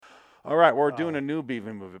All right, we're doing Oh, a new B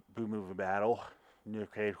movie battle. New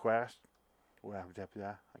Cage Quest. Well,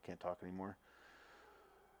 I can't talk anymore.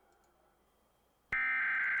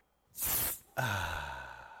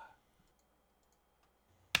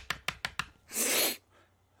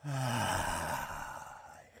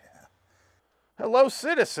 Hello,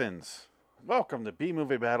 citizens. Welcome to B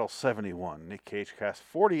Movie Battle 71. Nick Cage Cast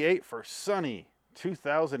 48 for Sunny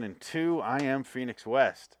 2002. I am Phoenix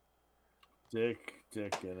West. Dick in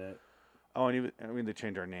it. Oh, and we need to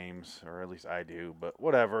change our names, or at least I do, but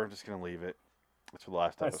whatever. I'm just going to leave it. That's for the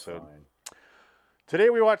last That's episode. fine. Today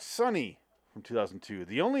we watched Sunny from 2002.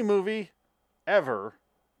 The only movie ever,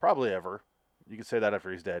 probably ever, you can say that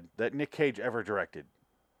after he's dead, that Nick Cage ever directed.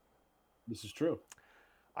 This is true.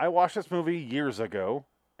 I watched this movie years ago,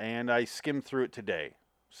 and I skimmed through it today.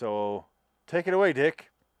 So take it away, Dick,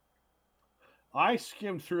 I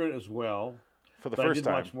skimmed through it as well, for the but I first did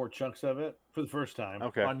time. watch more chunks of it for the first time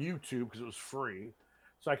Okay. on YouTube because it was free.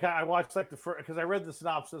 So I watched like the first because I read the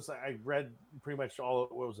synopsis. I read pretty much all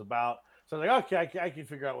of what it was about. So I was like, okay, I can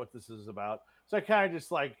figure out what this is about. So I kind of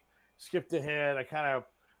just like skipped ahead. I kind of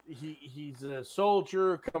he's a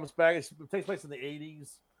soldier, comes back. It takes place in the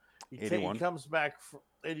 80s. He 81. comes back from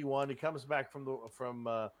 81. He comes back from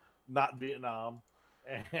not Vietnam,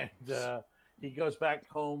 and he goes back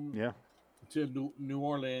home Yeah. to New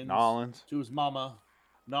Orleans Nolans. to his mama,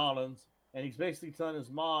 Nolans, and he's basically telling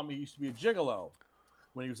his mom he used to be a gigolo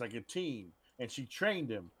when he was like a teen, and she trained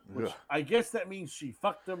him, which Ugh. I guess that means she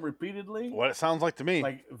fucked him repeatedly. What it sounds like to me.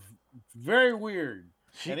 Like very weird.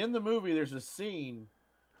 She, And in the movie, there's a scene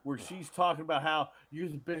where she's talking about how you're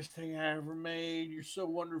the best thing I ever made. You're so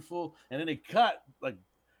wonderful, and then they cut like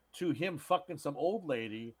to him fucking some old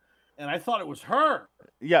lady, and I thought it was her.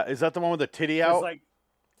 yeah, is that the one with the titty It's out like,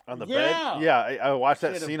 on the bed? yeah, Yeah, I watched she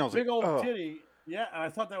that had a scene. I was big like, old oh. titty. Yeah, and I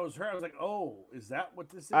thought that was her. I was like, oh, is that what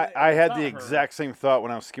this is? I It's had not the her. exact same thought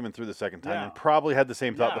when I was skimming through the second time, Yeah. and probably had the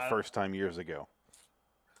same thought the Yeah. first time years ago.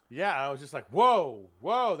 Yeah, I was just like, whoa,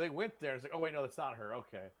 they went there. It's like, oh wait, no, that's not her.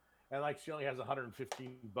 Okay, and like she only has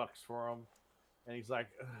 $115 for him, and he's like,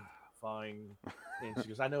 fine. And she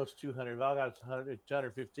goes, I know it's 200. But I got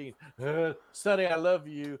 215. Sonny, I love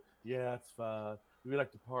you. Yeah, it's fine. We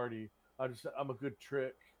like to party. I'm a good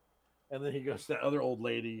trick. And then he goes to that other old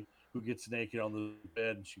lady who gets naked on the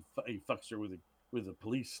bed, and he fucks her with a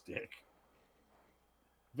police stick.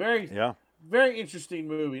 Very Yeah. very interesting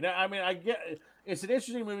movie. Now, I mean, I get it's an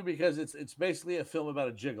interesting movie because it's basically a film about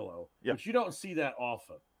a gigolo, Yep. which you don't see that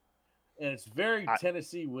often, and it's very I-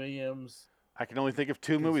 Tennessee Williams, I can only think of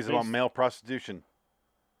two It's movies about based- male prostitution.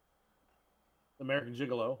 American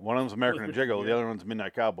Gigolo. One of them's American With Gigolo, Richard the Gere. other one's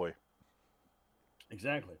Midnight Cowboy.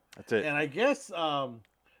 Exactly. That's it. And I guess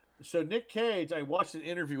so. Nick Cage, I watched an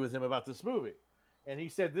interview with him about this movie, and he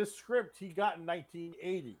said this script he got in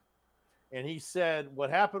 1980. And he said what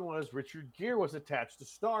happened was Richard Gere was attached to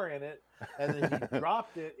star in it, and then he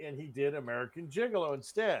dropped it and he did American Gigolo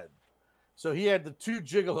instead. So he had the two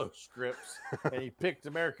Gigolo scripts, and he picked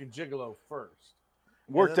American Gigolo first.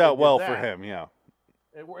 Worked then they out did well for that. him, yeah.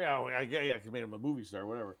 I guess he made him a movie star,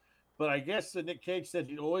 whatever. But I guess that Nick Cage said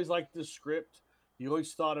he always liked this script. He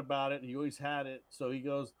always thought about it. He always had it. So he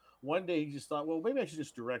goes, one day he just thought, well, maybe I should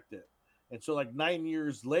just direct it. And so, like 9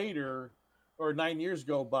 years later, or 9 years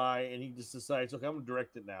go by, and he just decides, okay, I'm going to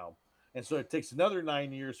direct it now. And so it takes another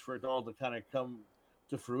 9 years for it all to kind of come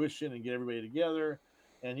to fruition and get everybody together.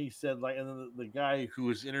 And he said, like, and then the guy who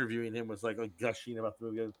was interviewing him was like gushing about the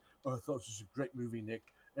movie. He goes, oh, I thought this was a great movie, Nick.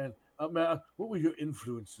 And what were your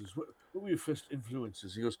influences? What were your first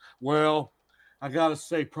influences? He goes, well, I got to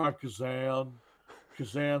say, probably Kazan.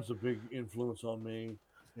 Kazan's a big influence on me.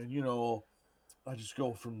 And, I just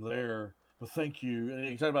go from there. But thank you. And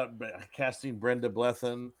he talked about casting Brenda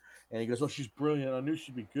Blethyn. And he goes, oh, she's brilliant. I knew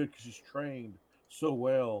she'd be good because she's trained so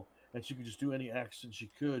well. And she could just do any accent she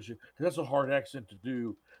could. Because that's a hard accent to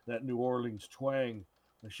do, that New Orleans twang.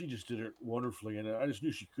 And she just did it wonderfully. And I just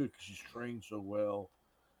knew she could because she's trained so well.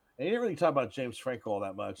 And he didn't really talk about James Franco all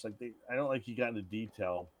that much. I don't like he got into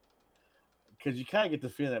detail because you kind of get the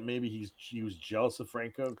feeling that maybe he was jealous of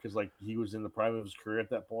Franco because like he was in the prime of his career at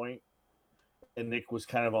that point, and Nick was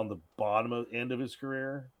kind of on the end of his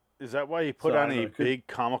career. Is that why he put So, I on don't know, a it could- big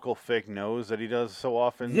comical fake nose that he does so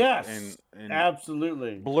often? Yes, And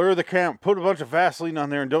absolutely. blur the camera, put a bunch of Vaseline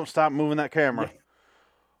on there, and don't stop moving that camera.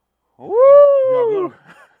 Yeah, Woo!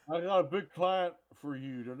 I got a big client for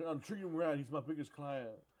you. I'm treating him right. He's my biggest client.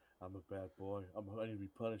 I'm a bad boy. I need to be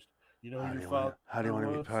punished. You know who your father How do you want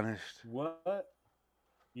to be was? punished? What?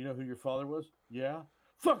 You know who your father was? Yeah.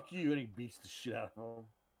 Fuck you. And he beats the shit out of him.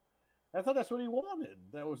 I thought that's what he wanted.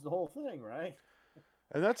 That was the whole thing, right?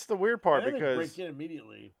 And that's the weird part And then they because break in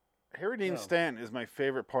immediately. Harry Dean No. Stanton is my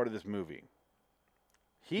favorite part of this movie.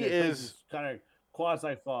 He plays is his kind of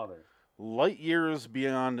quasi father. light years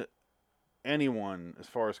beyond anyone as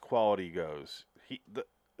far as quality goes.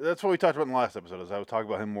 That's what we talked about in the last episode. As I was talking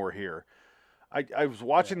about him more here. I was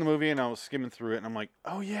watching the movie and I was skimming through it and I'm like,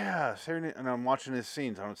 oh yeah, and I'm watching his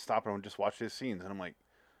scenes. I would stop and I would just watch his scenes and I'm like,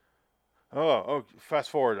 oh, fast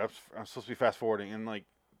forward. I'm supposed to be fast forwarding and like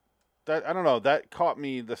that. I don't know. That caught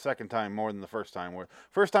me the second time more than the first time. Where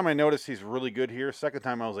first time I noticed he's really good here. Second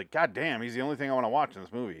time I was like, God damn, he's the only thing I want to watch in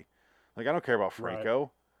this movie. Like I don't care about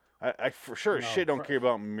Franco. Right. I for sure as shit don't care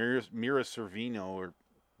about Mira Sorvino or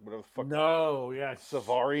whatever the fuck. No, yeah,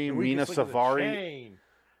 Savari, Mina Savari.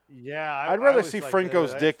 Yeah, I'd rather see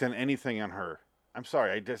Franco's dick than anything on her. I'm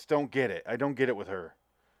sorry, I just don't get it. I don't get it with her.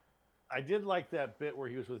 I did like that bit where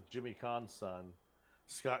he was with Jimmy Kahn's son,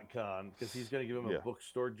 Scott Kahn, because he's going to give him a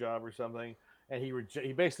bookstore job or something, and he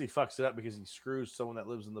basically fucks it up because he screws someone that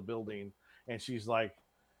lives in the building, and she's like,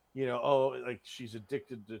 like she's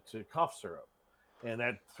addicted to cough syrup, and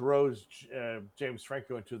that throws James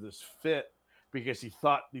Franco into this fit. Because he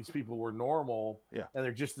thought these people were normal, and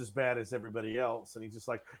they're just as bad as everybody else, and he's just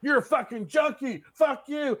like, "You're a fucking junkie, fuck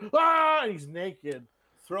you!" Ah, and he's naked,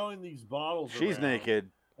 throwing these bottles. She's around. naked,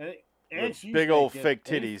 and she's big naked, old fake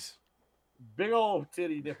titties, big old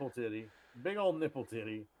nipple titty, big old nipple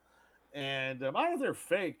titty, and I don't know if they're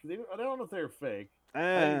fake. I don't know if they're fake.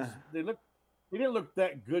 They didn't look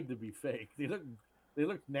that good to be fake. They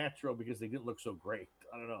looked natural because they didn't look so great.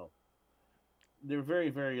 I don't know. They're very,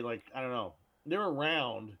 very like I don't know. They were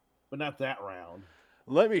round, but not that round.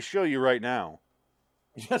 Let me show you right now.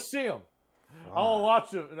 Just see them. I'll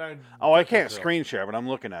watch them. I can't screen share, but I'm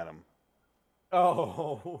looking at them.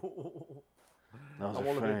 Oh. Those I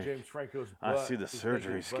want to look at James Franco's butt. I see the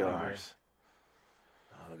surgery scars.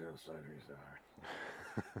 Oh, look at the surgery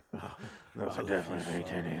scars. Those are definitely fake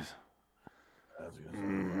titties.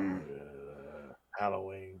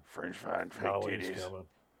 Halloween. French fried fake titties. Coming.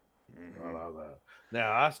 I love that.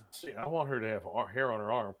 Now I want her to have hair on her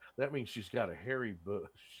arm. That means she's got a hairy bush.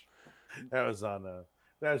 That was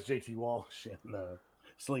JT Walsh and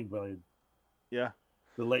Sling Blade. Yeah.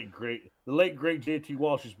 The late great JT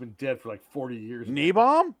Walsh has been dead for like 40 years. Knee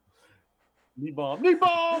bomb.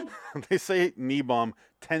 They say knee bomb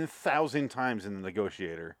 10,000 times in The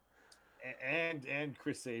Negotiator. And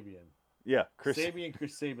Chris Sabian. Yeah, Chris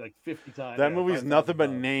Sabian like 50 times. That movie's nothing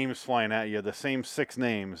but names flying at you. The same 6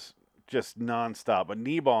 names, just nonstop. But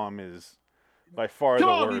knee bomb is by far the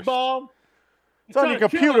worst. Knee bomb. It's on your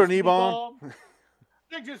computer, knee bomb.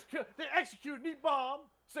 They executed knee bomb,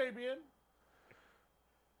 Sabian.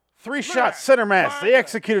 3 shots, center mass. They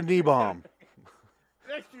executed knee bomb.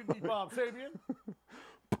 Executed knee bomb, Sabian.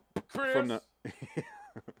 Chris.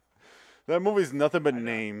 That movie's nothing but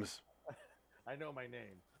names. I know my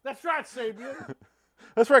name. That's right, Sabian.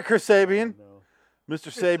 That's right, Chris Sabian. Mr.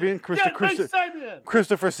 Sabian,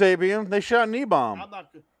 Christopher Sabian. They shot knee bomb. I'm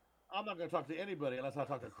not going to talk to anybody unless I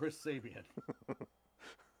talk to Chris Sabian.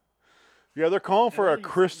 Yeah, they're calling for a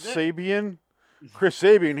Chris Sabian. Chris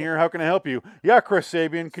Sabian here. How can I help you? Yeah, Chris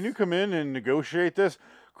Sabian. Can you come in and negotiate this?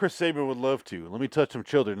 Chris Sabian would love to. Let me touch some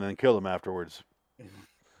children and then kill them afterwards.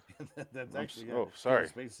 That's actually sorry.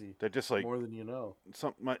 Spacey. That just like more than you know.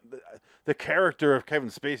 The character of Kevin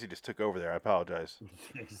Spacey just took over there. I apologize.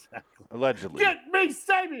 Exactly. Allegedly. Get me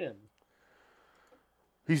Sabian.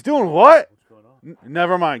 He's doing what? What's going on?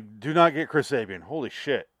 Never mind. Do not get Chris Sabian. Holy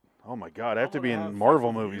shit. Oh my God. I have to be in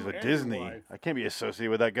Marvel movies with Disney. I can't be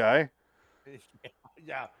associated with that guy.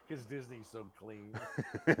 Yeah, because Disney's so clean.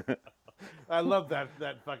 I love that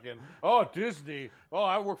fucking, Disney. Oh,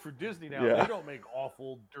 I work for Disney now. Yeah. They don't make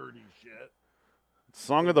awful, dirty shit.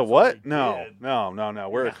 Song of the what? No.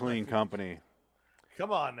 We're a clean company.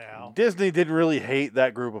 Come on now. Disney didn't really hate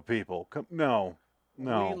that group of people. No. We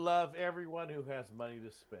love everyone who has money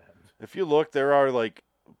to spend. If you look, there are like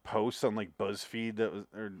posts on like BuzzFeed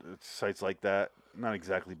or sites like that. Not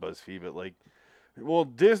exactly BuzzFeed, but like, well,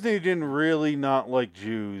 Disney didn't really not like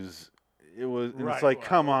Jews. It's like,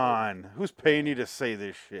 come on, who's paying you to say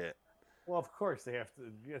this shit? Well, of course they have to.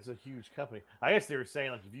 It's a huge company. I guess they were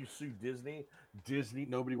saying like, if you sue Disney,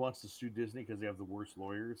 nobody wants to sue Disney because they have the worst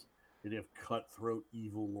lawyers. They have cutthroat,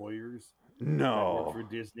 evil lawyers. No, that work for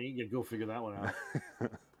Disney. Yeah, go figure that one out.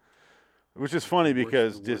 Which is funny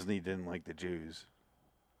because Disney didn't like the Jews.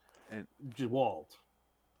 And Walt.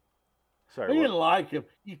 Sorry, he didn't like him.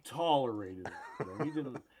 He tolerated him. He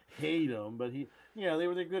didn't hate him, but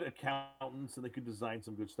they're good accountants and they could design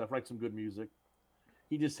some good stuff, write some good music.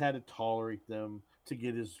 He just had to tolerate them to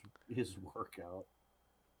get his work out.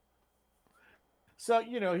 So at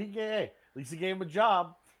least he gave him a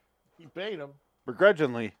job. He paid him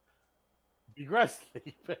begrudgingly.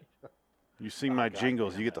 aggressively. You sing Oh, my God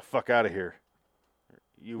jingles, damn you get it. the fuck out of here.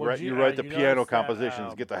 You Well, you write the you piano notice that,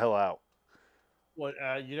 compositions, get the hell out. what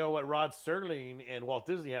you know what Rod Serling and Walt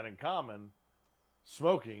Disney had in common?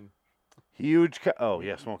 Smoking. Oh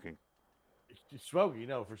yeah, smoking. Smoking,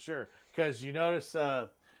 no, for sure. Because you notice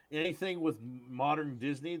anything with modern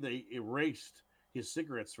Disney, they erased his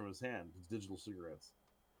cigarettes from his hand, his digital cigarettes.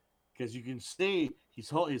 Because you can see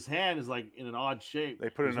his hand is like in an odd shape. They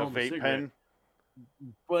put He's in a holding vape cigarette. pen.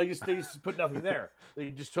 Well, they just put nothing there.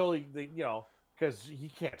 They just totally, because he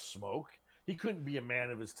can't smoke. He couldn't be a man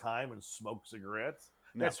of his time and smoke cigarettes.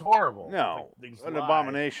 No. That's horrible. No, It's an lie.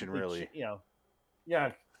 abomination, really.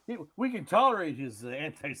 Yeah. We can tolerate his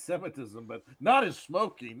anti-Semitism, but not his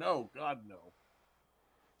smoking. No, God, no.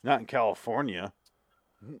 Not in California.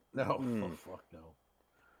 No, oh, fuck no.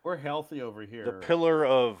 We're healthy over here. The pillar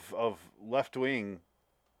of left wing.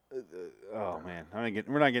 Oh man,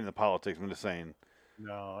 we're not getting into politics. I'm just saying.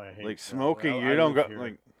 No, I hate like that. smoking. I You don't live go here.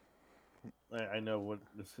 like. I know what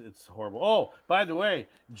it's horrible. Oh, by the way,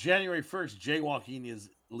 January 1st, jaywalking is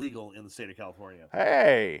legal in the state of California.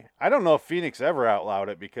 Hey, I don't know if Phoenix ever outlawed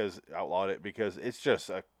it because it's just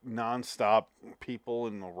a nonstop people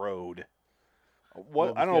in the road.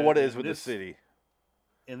 Well, I don't know what it is in with the this- city.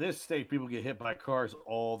 In this state, people get hit by cars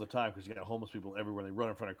all the time because you got homeless people everywhere. They run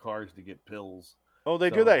in front of cars to get pills. Oh, they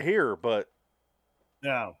do So- that here, but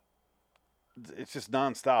Yeah. it's just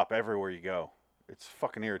nonstop everywhere you go. It's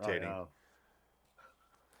fucking Oh, irritating. yeah.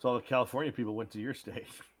 So all the California people went to your state.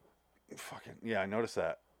 Fucking yeah, I noticed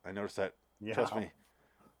that. Yeah. Trust me.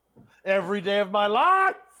 Every day of my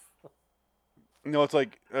life. No, it's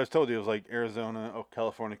like I was told you, it was like Arizona,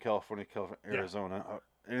 California, Yeah. Arizona,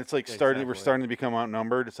 and it's like Yeah, we're exactly. starting to become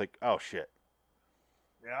outnumbered. It's like, oh shit.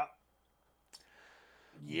 Yeah.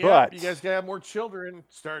 Yeah. But- You guys gotta have more children.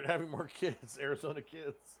 Start having more kids. Arizona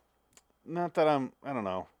kids. Not that I don't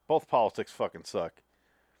know. Both politics fucking suck.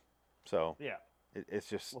 So Yeah. it's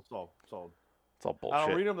just Well, it's all it's all I don't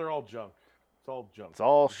bullshit. read them. They're all junk. It's all junk. It's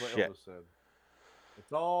all That's what shit. Elvis said.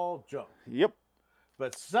 It's all junk. Yep,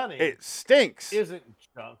 But Sunny it stinks. isn't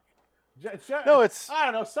junk. No, it's I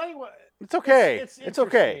don't know. Sunny. it's okay. It's It's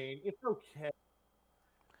okay. interesting. It's okay.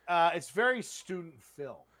 It's very student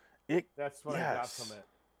film. That's what I got yes. from it.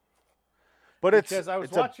 But Because I was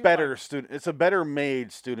it's a watching, better student. It's a better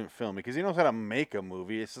made student film because he knows how to make a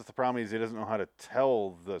movie. It's just the problem is he doesn't know how to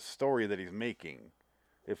tell the story that he's making.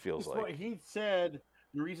 It feels This boy, like. he said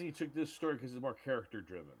the reason he took this story because it's more character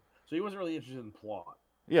driven. So he wasn't really interested in plot.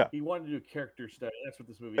 Yeah. He wanted to do a character study. That's what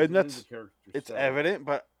this movie And is. It is that's- a character It's study. evident,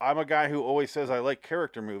 but I'm a guy who always says I like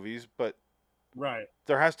character movies, but Right.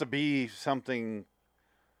 there has to be something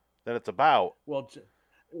that it's about. Well,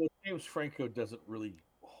 James Franco doesn't really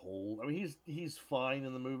hold. I mean, he's fine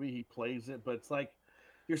in the movie. He plays it, but it's like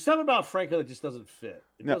there's something about Franco that just doesn't fit.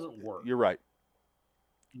 It No, doesn't work. You're right.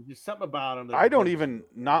 There's something about him. That I don't doesn't even work.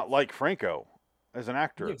 not like Franco as an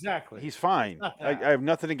actor. Exactly. He's fine. I have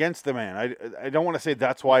nothing against the man. I don't want to say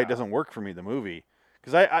that's why it Yeah. doesn't work for me, the movie,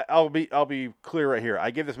 because I'll be clear right here.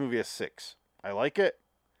 I give this movie a 6. I like it.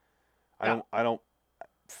 Yeah. I don't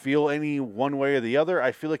feel any one way or the other.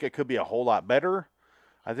 I feel like it could be a whole lot better.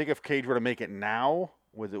 I think if Cage were to make it now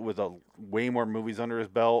with a way more movies under his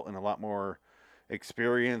belt and a lot more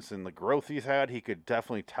experience and the growth he's had, he could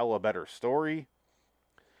definitely tell a better story.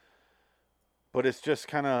 But it's just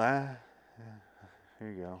kind of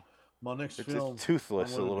here you go. My next It's film,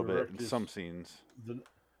 toothless I'm a gonna little bit direct in is- some scenes. the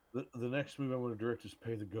next movie I'm going to direct is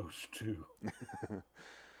Pay the Ghost 2.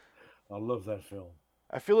 I love that film.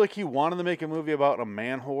 I feel like he wanted to make a movie about a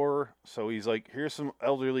man whore, so he's like, here's some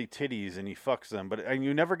elderly titties, and he fucks them. And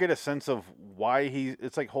you never get a sense of why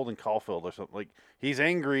it's like Holden Caulfield or something. Like, he's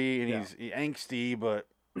angry and Yeah. he's angsty, but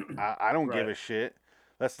I don't give a Right. shit.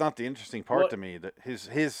 That's not the interesting part Well- to me. That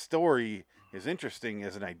his story is interesting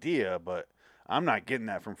as an idea, but I'm not getting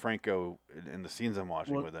that from Franco in the scenes I'm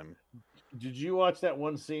watching Well, with him. Did you watch that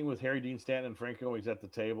one scene with Harry Dean Stanton and Franco? He's at the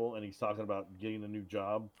table and he's talking about getting a new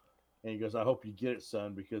job. And he goes, I hope you get it,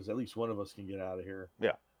 son, because at least one of us can get out of here.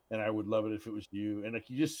 Yeah. And I would love it if it was you. And like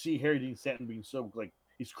you just see Harry Dean Stanton being so like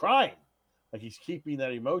he's crying. Like he's keeping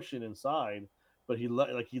that emotion inside, but he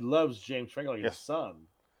loves James Franco like Yes. his son.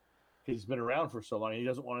 He's been around for so long. He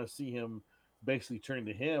doesn't want to see him basically turning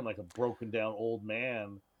to him like a broken down old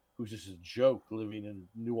man who's just a joke living in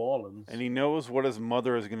New Orleans. And he knows what his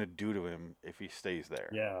mother is going to do to him if he stays there.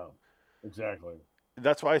 Yeah, exactly.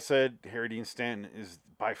 That's why I said Harry Dean Stanton is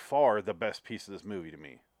by far the best piece of this movie to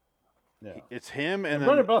me. Yeah. It's him, and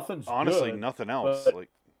Brenda then Blethyn's honestly good, nothing else. but Like,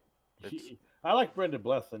 it's, I like Brenda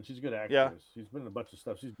Blethyn. She's a good actress. Yeah. She's been in a bunch of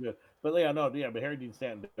stuff. She's good. But yeah, no, yeah, but Harry Dean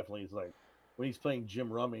Stanton definitely is like when he's playing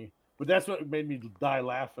Jim Rummy But that's what made me die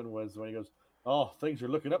laughing was when he goes, "Oh, things are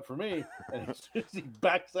looking up for me," and as soon as he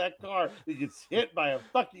backs that car, he gets hit by a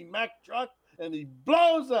fucking Mack truck and he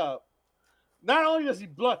blows up. Not only does he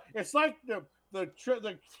blow, it's like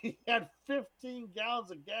he had 15 gallons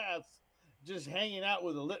of gas just hanging out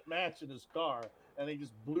with a lit match in his car, and he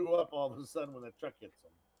just blew up all of a sudden when that truck hits him.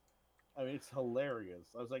 I mean, it's hilarious.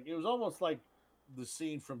 I was like, it was almost like the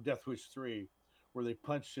scene from Death Wish 3 where they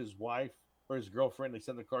punched his wife or his girlfriend. They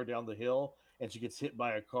send the car down the hill and she gets hit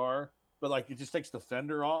by a car, but like it just takes the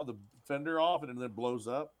fender off, and then blows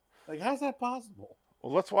up. Like, how's that possible?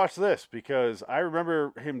 Well, let's watch this because I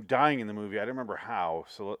remember him dying in the movie. I don't remember how.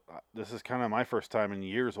 So this is kind of my first time in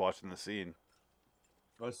years watching the scene.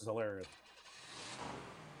 Oh, this is hilarious.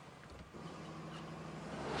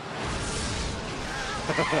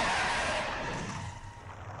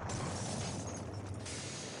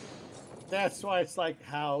 That's why it's like,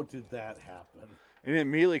 how did that happen? And it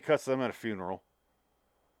immediately cuts them at a funeral.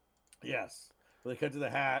 Yes. They cut to the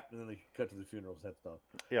hat and then they cut to the funerals. That's done.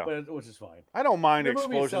 Yeah, which is fine. I don't mind The movie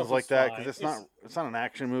explosions itself like is that fine. because it's not an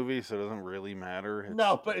action movie, so it doesn't really matter.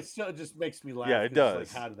 No, but it still just makes me laugh. Yeah, it 'cause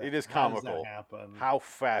it's does. Like, It is how does comical. that happen? How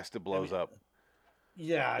fast it blows up.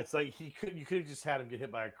 Yeah, it's like you could have just had him get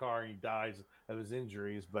hit by a car and he dies of his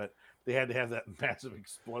injuries, but they had to have that massive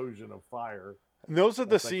explosion of fire. And those are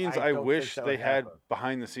the It's like, scenes I I don't wish think that they would had happen.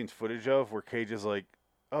 behind the scenes footage of, where Cage is like,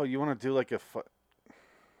 "Oh, you want to do like it's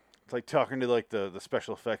like talking to like the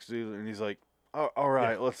special effects dude," and he's like, "Oh, all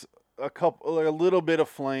right, let's like a little bit of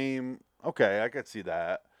flame. Okay, I could see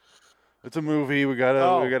that. It's a movie. We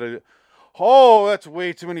gotta. Oh, that's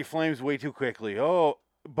way too many flames, way too quickly. Oh,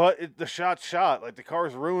 but the shot's shot. Like the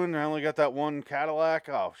car's ruined. I only got that one Cadillac.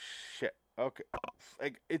 Oh shit. Okay,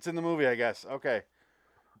 like, it's in the movie, I guess. Okay,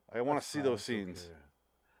 I want to see those scenes. Okay.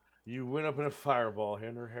 You went up in a fireball,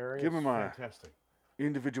 Harry. Give me It's my- fantastic.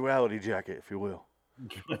 Individuality jacket, if you will.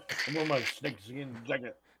 I'm on my snakeskin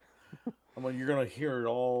jacket. You're gonna hear it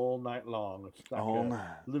all night long. It's like All a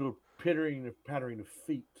night. little pattering of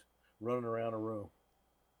feet running around a room.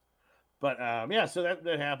 But yeah, so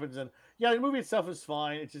that happens, and yeah, the movie itself is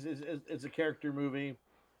fine. It's just it's a character movie,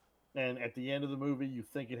 and at the end of the movie, you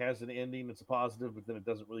think it has an ending that's a positive, but then it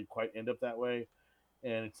doesn't really quite end up that way.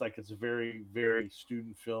 And it's like it's a very, very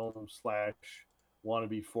student film /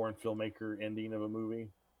 wannabe foreign filmmaker ending of a movie.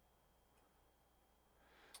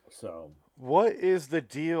 So What is the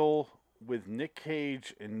deal with Nick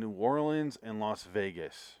Cage in New Orleans and Las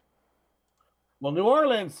Vegas? well, New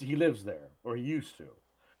Orleans, he lives there, or he used to,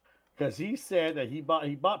 because he said that he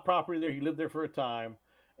bought property there. He lived there for a time,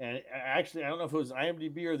 and actually, I don't know if it was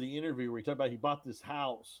IMDb or the interview where he talked about he bought this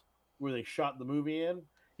house where they shot the movie in.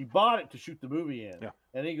 He bought it to shoot the movie in, Yeah.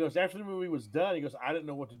 and he goes after the movie was done. He goes, I didn't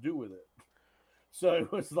know what to do with it, so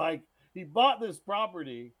it was like he bought this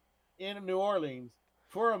property in New Orleans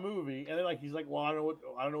for a movie, and then like he's like, well, I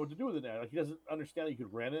don't know what to do with it now. Like he doesn't understand that you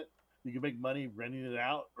could rent it, you could make money renting it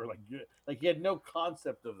out, or like he had no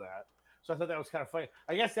concept of that. So I thought that was kind of funny.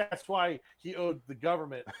 I guess that's why he owed the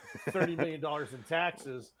government $30 million in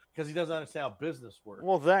taxes, because he doesn't understand how business works.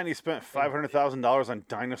 Well, that and he spent $500,000 on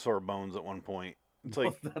dinosaur bones at one point. It's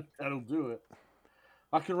like that'll do it.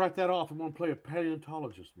 I can write that off. I'm going to play a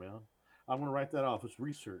paleontologist, man. I'm going to write that off. It's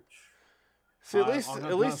research. See, at on least that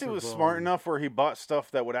he was dinosaur smart bone. enough where he bought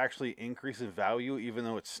stuff that would actually increase in value, even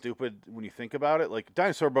though it's stupid when you think about it. Like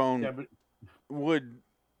dinosaur bone Yeah, but would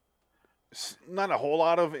not a whole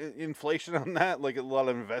lot of inflation on that, like a lot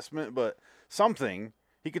of investment, but something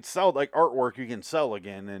he could sell, like artwork you can sell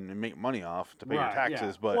again and make money off to pay your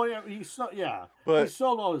taxes. Yeah. But well, yeah, he but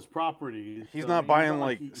sold all his property. he's so, not it's buying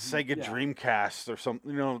like like he- Sega yeah. Dreamcast or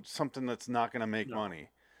something, something that's not going to make No. money.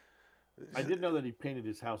 I did know that he painted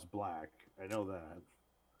his house black. I know that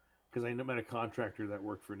because I met a contractor that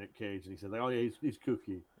worked for Nick Cage, and he said, "Oh yeah, he's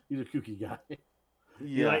kooky. He's a kooky guy."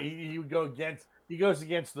 Yeah, he would go against. He goes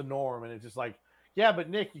against the norm, and it's just like, yeah, but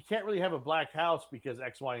Nick, you can't really have a black house because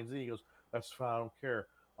X, Y, and Z. He goes, "That's fine. I don't care.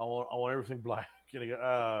 I want everything black." And he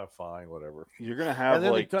goes, fine, whatever. you're going to have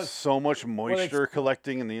then they like took- so much moisture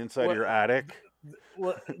collecting in the inside of your attic.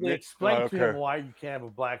 Well, they Nick- explained to him okay. why you can't have a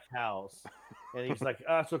black house, and he's like,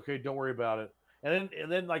 "It's okay. Don't worry about it." And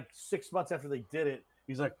then like 6 months after they did it,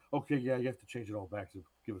 he's like, "Okay, yeah, you have to change it all back to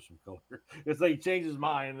give us some color." It's like he changed his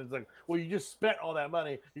mind. It's like, well, you just spent all that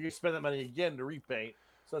money. You can spend that money again to repaint.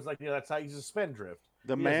 So it's like, that's how he's a spendthrift.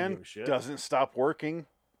 The He doesn't man give a shit. doesn't stop working.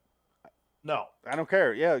 No. I don't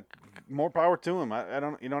care. Yeah, more power to him. I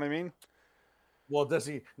don't. You know what I mean? Well, does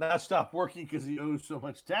he not stop working because he owes so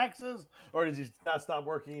much taxes, or does he not stop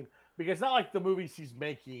working because it's not like the movies he's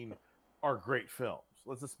making are great films?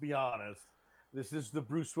 Let's just be honest. This is the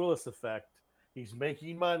Bruce Willis effect. He's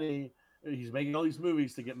making money. He's making all these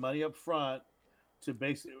movies to get money up front to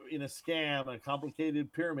basically in a scam, a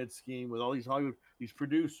complicated pyramid scheme with all these Hollywood these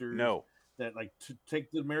producers No. that like to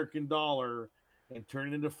take the American dollar and turn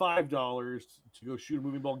it into $5 to go shoot a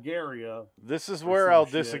movie in Bulgaria This is or where some I'll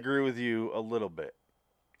shit. disagree with you a little bit.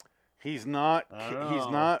 He's not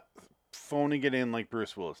phoning it in like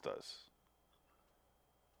Bruce Willis does.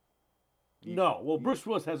 No, well, Bruce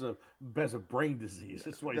Willis has a brain disease.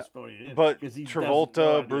 That's why he's phoning it in. But he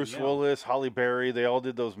Travolta, Bruce Willis, Halle Berry, they all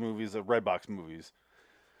did those movies, the Redbox movies.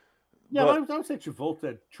 Yeah, but I would say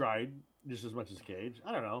Travolta tried just as much as Cage.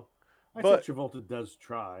 I don't know. I think Travolta does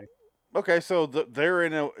try. Okay, so they're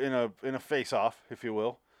in a face-off, if you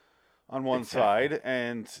will, on one side,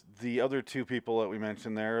 and the other two people that we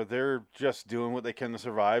mentioned there, they're just doing what they can to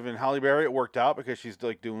survive. And Halle Berry, it worked out because she's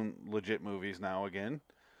like doing legit movies now again.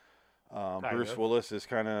 Bruce Willis is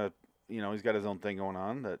kind of, he's got his own thing going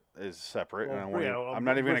on that is separate, and I'm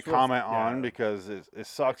not even going to comment on because it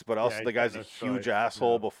sucks. But also, the guy's a huge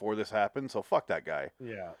asshole before this happened, so fuck that guy.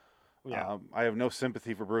 Yeah. I have no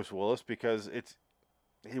sympathy for Bruce Willis because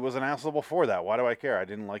he was an asshole before that. Why do I care? I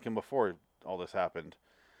didn't like him before all this happened.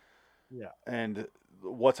 Yeah. And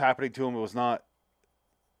what's happening to him was not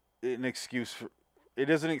an excuse for. It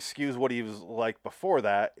doesn't excuse what he was like before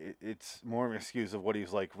that. It's more of an excuse of what he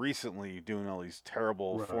was like recently, doing all these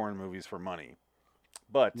terrible foreign movies for money.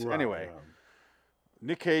 But anyway,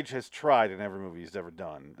 Nick Cage has tried in every movie he's ever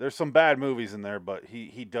done. There's some bad movies in there, but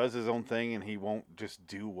he does his own thing, and he won't just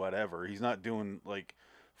do whatever. He's not doing, like,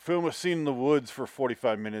 film a scene in the woods for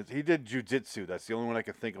 45 minutes. He did Jiu-Jitsu. That's the only one I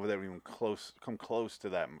can think of that would even come close to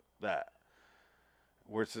that.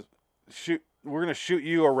 Where it's we're going to shoot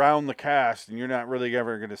you around the cast, and you're not really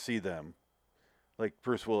ever going to see them, like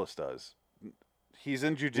Bruce Willis does. He's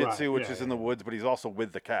in Jiu-Jitsu, which is in the woods, but he's also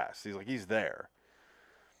with the cast. He's there.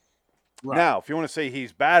 Right. Now, if you want to say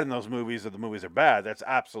he's bad in those movies or the movies are bad, that's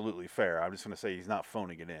absolutely fair. I'm just going to say he's not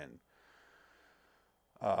phoning it in.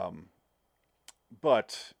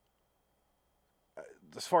 But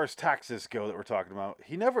as far as taxes go that we're talking about,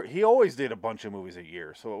 he always did a bunch of movies a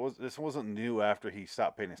year. So this wasn't new after he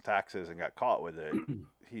stopped paying his taxes and got caught with it.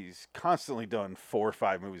 He's constantly done 4 or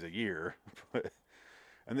 5 movies a year.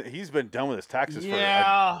 And he's been done with his taxes for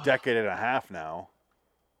a decade and a half now.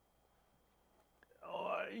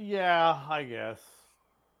 Yeah, I guess.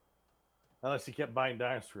 Unless he kept buying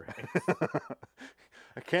dinosaur eggs.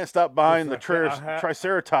 I can't stop buying the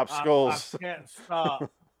Triceratops skulls. I can't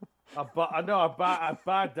stop. I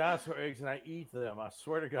buy dinosaur eggs and I eat them. I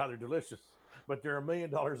swear to God, they're delicious. But they're $1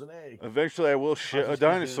 million an egg. Eventually, I will shit a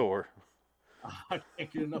dinosaur. I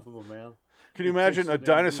can't get enough of them, man. Can you imagine a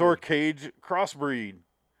dinosaur Cage crossbreed?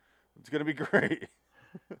 It's gonna be great.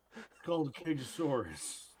 It's called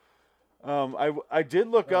Cageosaurus. I did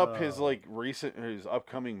look up his his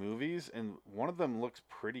upcoming movies, and one of them looks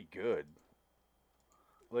pretty good.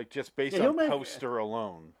 Like just based on poster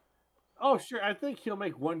alone. Oh, sure. I think he'll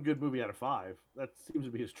make one good movie out of 5. That seems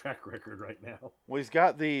to be his track record right now. Well, he's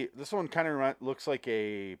got this one kind of looks like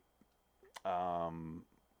a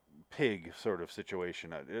pig sort of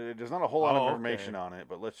situation. There's not a whole lot of information on it,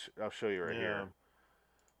 but I'll show you right here.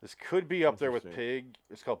 This could be up there with Pig.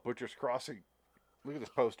 It's called Butcher's Crossing. Look at this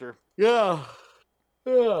poster. Yeah.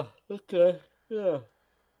 Okay. Yeah.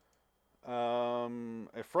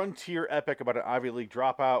 A frontier epic about an Ivy League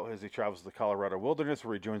dropout as he travels to the Colorado wilderness,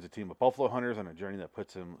 where he joins a team of buffalo hunters on a journey that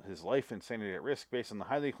puts his life and sanity at risk, based on the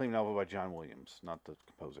highly acclaimed novel by John Williams, not the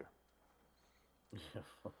composer.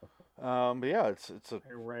 But yeah, it's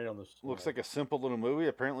right on the looks like a simple little movie.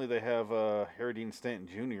 Apparently, they have Harry Dean Stanton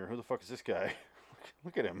Jr. Who the fuck is this guy?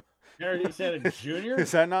 Look at him. Harry Dean Stanton Jr.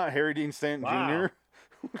 Is that not Harry Dean Stanton Jr.?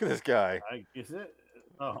 Look at this guy. Is it?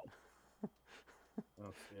 Oh.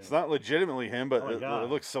 It's not legitimately him, but it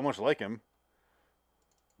looks so much like him.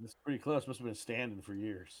 It's pretty close. Must have been Stanton for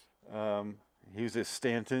years. He was at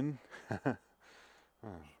Stanton.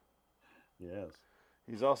 Yes.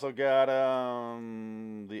 He's also got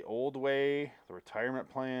The Old Way, The Retirement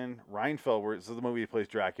Plan, Reinfeld, where this is the movie he plays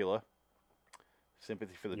Dracula,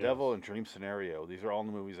 Sympathy for the Devil, and Dream Scenario. These are all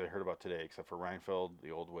the movies I heard about today, except for Reinfeld, The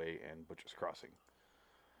Old Way, and Butcher's Crossing.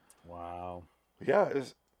 Wow. Yeah,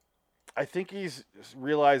 I think he's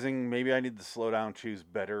realizing maybe I need to slow down, choose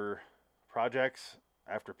better projects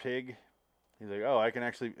after Pig. He's like, I can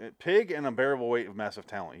actually... Pig and Unbearable Weight of Massive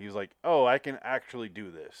Talent. He's like, I can actually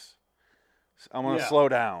do this. I'm going to slow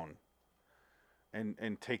down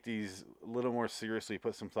and take these a little more seriously,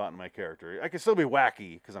 put some thought in my character. I can still be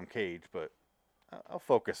wacky because I'm Cage, but I'll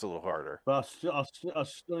focus a little harder. But I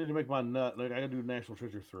still need to make my nut. Like, I got to do National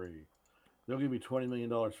Treasure 3. They'll give me $20 million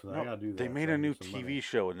for that. I No, gotta do that. they made so I a can new get some money. TV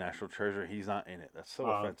show with National Treasure. He's not in it. That's so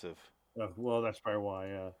Uh, offensive. well, that's probably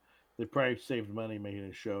why. They probably saved money making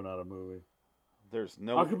a show, not a movie. There's I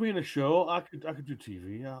no could be in a show. I could do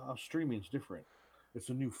TV. Streaming's different. It's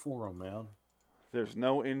a new forum, man. there's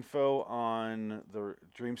no info on the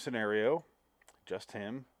dream scenario. Just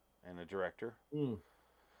him and a director. Mm.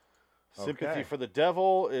 Sympathy Okay. for the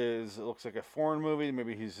Devil is it looks like a foreign movie.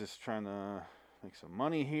 Maybe he's just trying to make some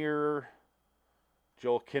money here.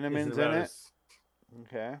 Joel Is it Kinnaman's in about it. his?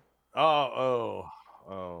 Okay. Oh.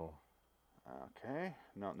 Okay.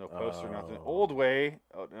 No poster, nothing. Oh. Old Way.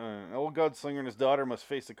 An old gunslinger and his daughter must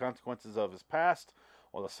face the consequences of his past,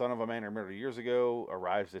 while the son of a man who murdered years ago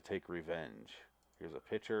arrives to take revenge. Here's a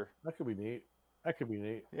picture. That could be neat. That could be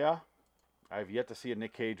neat. Yeah. I've yet to see a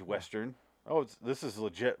Nick Cage Western. Oh, this is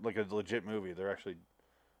legit, like a legit movie. They're actually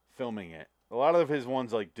filming it. A lot of his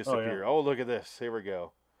ones like disappear. Oh, look at this. Here we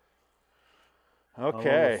go.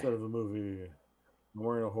 Okay. Instead of a movie, I'm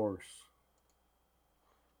wearing a horse.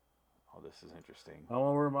 Oh, this is interesting.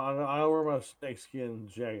 I'll wear my snakeskin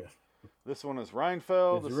jacket. This one is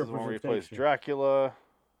Reinfeld. It's This a is the one where he plays representation. Dracula.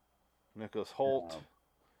 Nicholas Holt.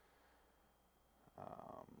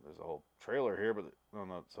 There's a whole trailer here, but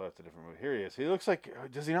no, so that's a different movie. Here he is. He looks like.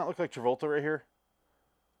 Does he not look like Travolta right here?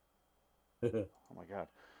 Oh my god.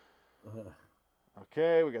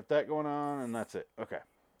 Okay, we got that going on, and that's it. Okay.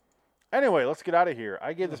 Anyway, let's get out of here.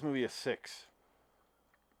 I gave this movie a 6.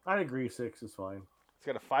 I agree. 6 is fine. It's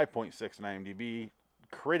got a 5.6 in IMDb.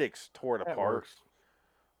 Critics tore it That apart, works.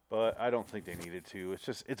 but I don't think they needed to.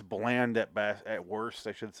 It's bland at best, at worst,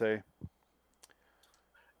 I should say.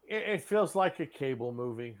 It feels like a cable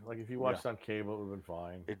movie. Like if you watched on cable, it would have been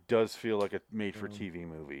fine. It does feel like a made-for-TV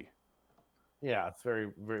movie. Yeah, it's very,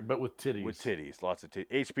 very, but with titties. With titties, lots of titties.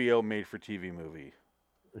 HBO made-for-TV movie.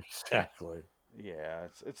 Exactly. Yeah,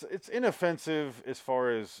 it's inoffensive as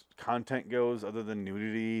far as content goes, other than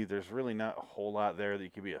nudity. There's really not a whole lot there that you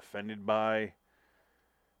could be offended by.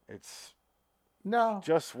 It's No.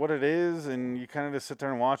 just what it is, and you kind of just sit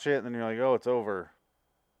there and watch it, and then you're like, oh, it's over.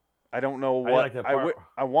 I don't know I what like that part.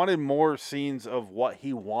 I wanted more scenes of what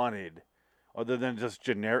he wanted, other than just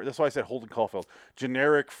generic. That's why I said Holden Caulfield,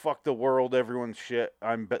 generic. Fuck the world, everyone's shit.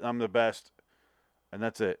 I'm the best, and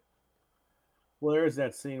that's it. Well, there is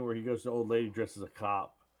that scene where he goes to an old lady dressed as a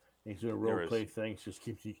cop, and he's doing a There role is. play thing. She just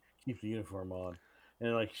keeps the uniform on,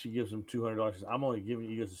 and like she gives him $200. I'm only giving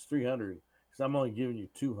you. He goes, it's 300. Because I'm only giving you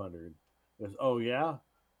 200. He goes, oh yeah,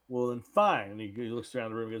 well then fine. And he looks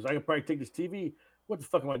around the room. And goes, I could probably take this TV. What the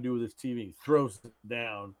fuck am I do with this TV? He throws it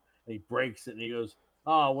down and he breaks it. And he goes,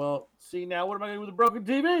 oh well, see now what am I gonna do with a broken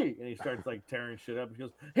TV? And he starts like tearing shit up. He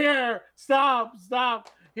goes, here, stop.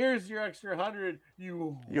 Here's your extra 100.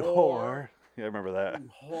 You whore. Yeah, I remember that. You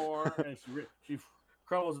whore. And she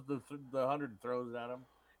crumbles the 100 and throws it at him.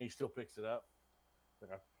 He still picks it up.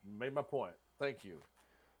 Like, I made my point. Thank you.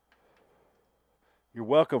 You're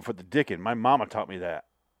welcome for the dickin'. My mama taught me that.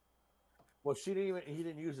 Well, he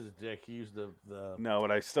didn't use his dick. He used the No,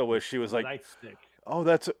 but I still wish she was like, nightstick. oh,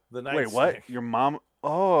 that's The wait, nightstick. what? Your mom?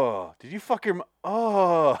 Oh, did you fuck your?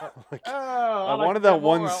 Oh, like, Oh, I like wanted that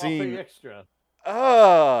one more. I'll pay scene. extra.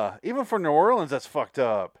 Even for New Orleans, that's fucked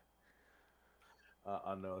up.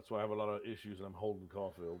 I know. That's why I have a lot of issues, and I'm holding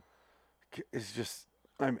Caulfield. It's just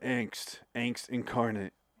I'm angst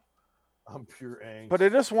incarnate. I'm pure angst. But I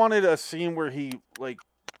just wanted a scene where he like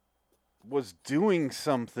was doing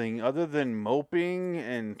something other than moping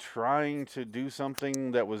and trying to do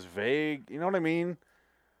something that was vague. You know what I mean?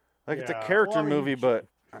 Like it's a Yeah. character Well, I mean, movie, but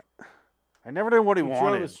I never knew what he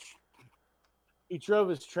wanted. He drove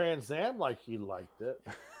his Trans Am like he liked it.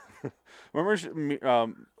 Remember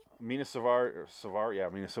Mina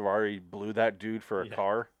Savari blew that dude for a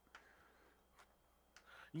car.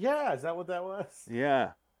 Yeah, is that what that was?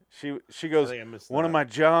 Yeah. She I goes, think I missed one of that. my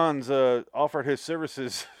Johns offered his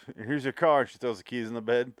services. Here's your car. She throws the keys in the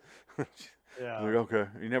bed. Yeah. I'm like, okay.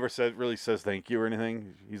 He never really says thank you or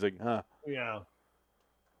anything. He's like, huh. Yeah.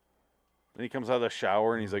 Then he comes out of the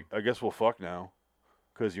shower and he's like, I guess we'll fuck now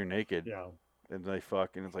because you're naked. Yeah. And they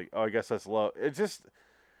fuck. And it's like, oh, I guess that's love. It's just,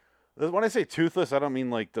 when I say toothless, I don't mean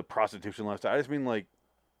like the prostitution lifestyle. I just mean like,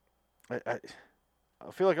 I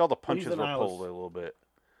feel like all the punches were pulled a little bit.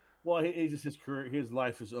 Well, he just his career, his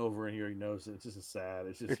life is over, and here he knows it. It's just sad.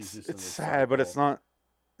 It's just he's just in It's this sad, but it's not.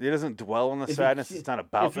 It doesn't dwell on the sadness. It's not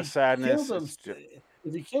about the sadness.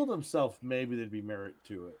 If he killed himself, maybe there'd be merit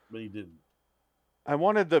to it, but he didn't. I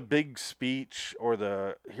wanted the big speech or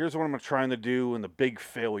the here's what I'm trying to do and the big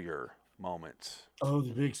failure. moments. Oh,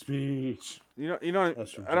 the big speech. You know,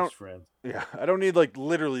 That's from I don't. Best Friends. Yeah, I don't need like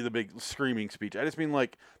literally the big screaming speech. I just mean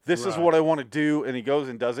like this is Right. what I want to do, and he goes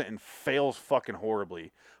and does it and fails fucking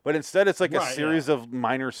horribly. But instead, it's like a Right, series of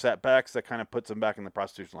minor setbacks that kind of puts him back in the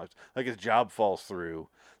prostitution life. Like his job falls through.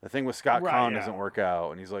 The thing with Scott Right, Conn yeah. doesn't work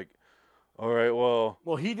out, and he's like, "All right, well,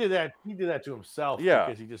 Well, he did that. He did that to himself Yeah.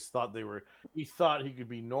 because he just thought they were. He thought he could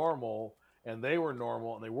be normal, and they were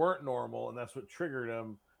normal, and they weren't normal, and that's what triggered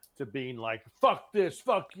him to being like, "Fuck this,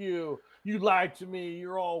 fuck you, you lied to me,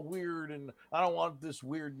 you're all weird, and I don't want this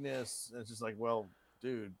weirdness." And it's just like, well,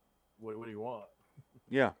 dude, what do you want?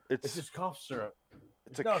 yeah, It's just cough syrup.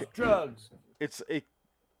 it's It's a not drugs. it's a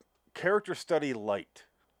character study light,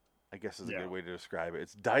 I guess is a Yeah. good way to describe it.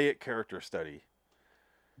 It's diet character study.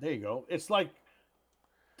 There you go. It's like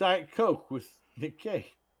Diet Coke with Nick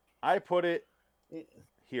Cage. I put it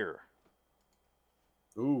here.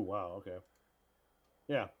 Ooh, wow. Okay.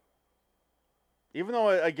 Yeah. Even though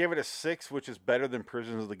I gave it a 6, which is better than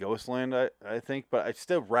Prisons of the Ghostland, I think, but I'd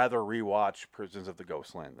still rather rewatch Prisons of the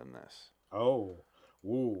Ghostland than this. Oh.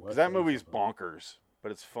 Ooh. Because that movie's bonkers,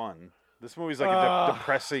 but it's fun. This movie's like a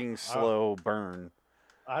depressing, slow burn.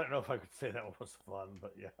 I don't know if I could say that one was fun,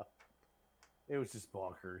 but yeah. It was just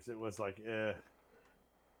bonkers. It was like,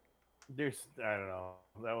 there's, I don't know.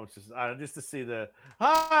 That was just to see the,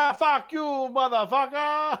 fuck you,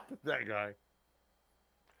 motherfucker. That guy.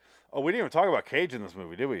 Oh, we didn't even talk about Cage in this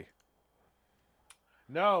movie, did we?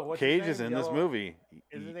 No. What's his Cage name? is in Yellow? this movie.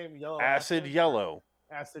 Is his name Yellow? Acid Yellow.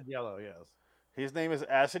 Acid Yellow, yes. His name is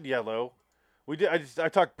Acid Yellow. We did. I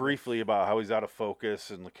talked briefly about how he's out of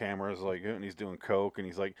focus and the camera's like, and he's doing coke, and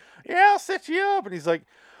he's like, "Yeah, I'll set you up," and he's like,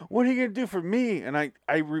 "What are you gonna do for me?" And I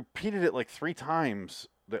repeated it like 3 times,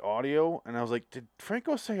 the audio, and I was like, "Did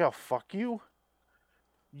Franco say I'll fuck you?"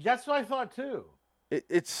 That's what I thought too.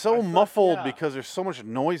 It's so I thought, muffled yeah. because there's so much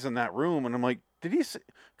noise in that room, and I'm like, did he say?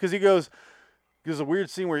 Because he goes. There's a weird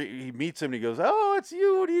scene where he meets him and he goes, "Oh, it's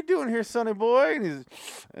you. What are you doing here, sonny boy?"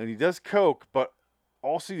 And he does coke, but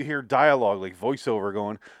also you hear dialogue, like voiceover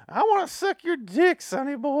going, "I want to suck your dick,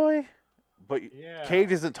 sonny boy." But Yeah.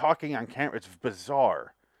 Cage isn't talking on camera. It's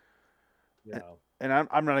bizarre. Yeah. And I'm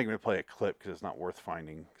not even going to play a clip because it's not worth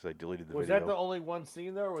finding because I deleted the Was video. that the only one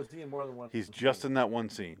scene though, or was he in more than one? He's just in that one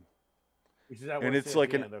scene. And it's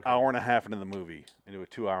like an hour and a half into the movie, into a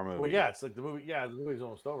 2-hour movie. Well, yeah, it's like the movie. Yeah, the movie's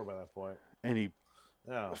almost over by that point. And he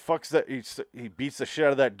Yeah. fucks that. He beats the shit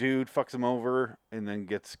out of that dude, fucks him over, and then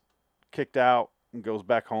gets kicked out and goes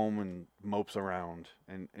back home and mopes around.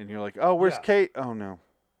 And you're like, "Oh, where's Yeah. Kate?" Oh no.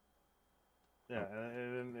 Yeah,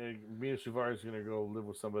 and Mina Suvar's gonna go live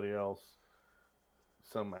with somebody else,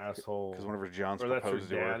 some asshole. Because whenever John's or that's her proposed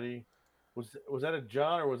to her, daddy. Was that a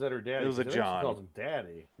John or was that her daddy? It was a 'Cause I think John. She called him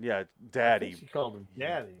Daddy. yeah, I Daddy, think she called him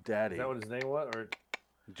Daddy. Daddy, Is that what his name was? Or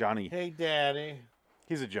Johnny. hey, Daddy.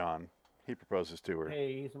 He's a John. He proposes to her.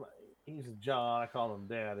 Hey, he's a John. I call him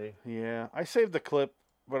Daddy. Yeah, I saved the clip,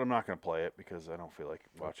 but I'm not gonna play it because I don't feel like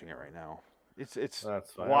watching it right now. It's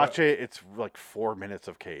That's fine. watch it. It's like 4 minutes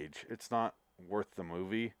of Cage. It's not worth the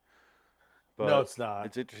movie. But no, it's not.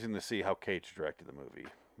 it's interesting to see how Cage directed the movie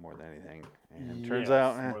more than anything. And turns Yes,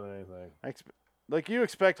 out, more than anything. like you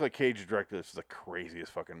expect, like Cage directed this is the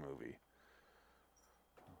craziest fucking movie.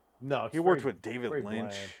 No, it's He worked very- with David very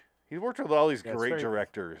Lynch. bland. He worked with all these Yeah, it's great very-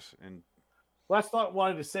 directors, and Well, that's not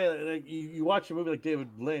wanting to say that. Like, you watch a movie like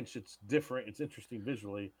David Lynch, it's different, it's interesting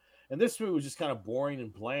visually, and this movie was just kind of boring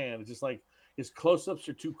and bland. It's just like his close-ups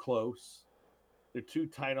are too close, they're too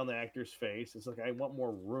tight on the actor's face. It's like I want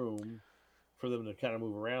more room for them to kind of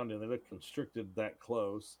move around, and they look constricted that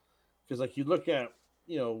close. Because like you look at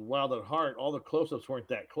Wild at Heart, all the close-ups weren't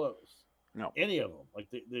that close. No. Any of them. Like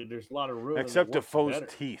there's a lot of room, and it except works Defoe's better.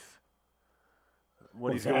 teeth. When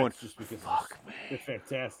Well, he's that's going, just because fuck they're me,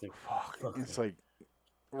 fantastic. fuck. Fuck It's me. like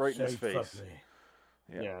right in his Say, "Fuck face. me."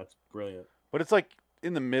 Yeah. Yeah, it's brilliant. But it's like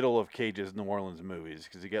in the middle of Cage's New Orleans movies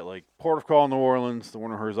because you get like Port of Call, New Orleans, the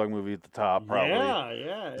Werner Herzog movie at the top, probably.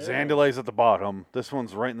 Yeah. Zandelay's at the bottom. This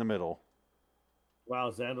one's right in the middle.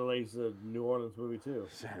 Wow, Zandelay's a New Orleans movie too.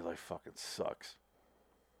 Zandelay fucking sucks.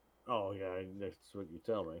 Oh yeah, that's what you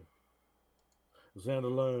tell me.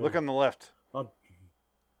 Zandelay. Look on the left. Um,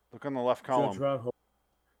 Look on the left Judge column. Reinhold.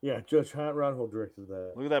 Yeah, Judge Reinhold directed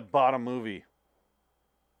that. Look at that bottom movie.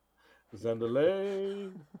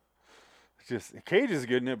 Zandelay. It's just Cage is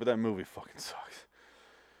good in it, but that movie fucking sucks.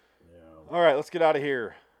 Yeah. All right, let's get out of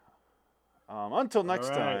here. Until next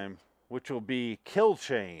right. time, which will be Kill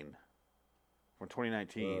Chain from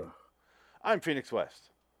 2019. I'm Phoenix West.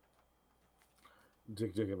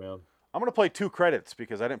 Dig it, man. I'm going to play 2 credits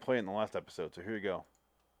because I didn't play it in the last episode, so here you go.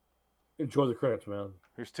 Enjoy the credits, man.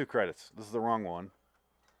 Here's 2 credits. This is the wrong one.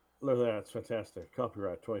 Look at that. It's fantastic.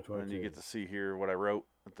 Copyright And then 2022. you get to see here what I wrote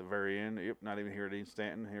at the very end. Yep, not even here, Dean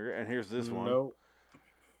Stanton. Here, and here's this one. No.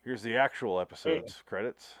 Here's the actual episode's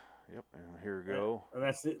credits. Yep, and here we go. And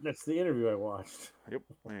that's the interview I watched. Yep,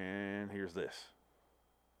 and here's this.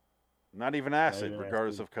 Not even acid,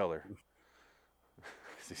 regardless of color.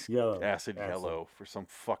 Yellow. Acid yellow for some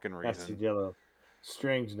fucking reason. Acid yellow.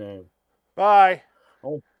 Strange name. Bye.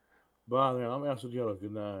 Oh, bye, man. I'm Acid Yellow.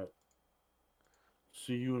 Good night.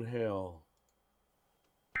 See you in hell.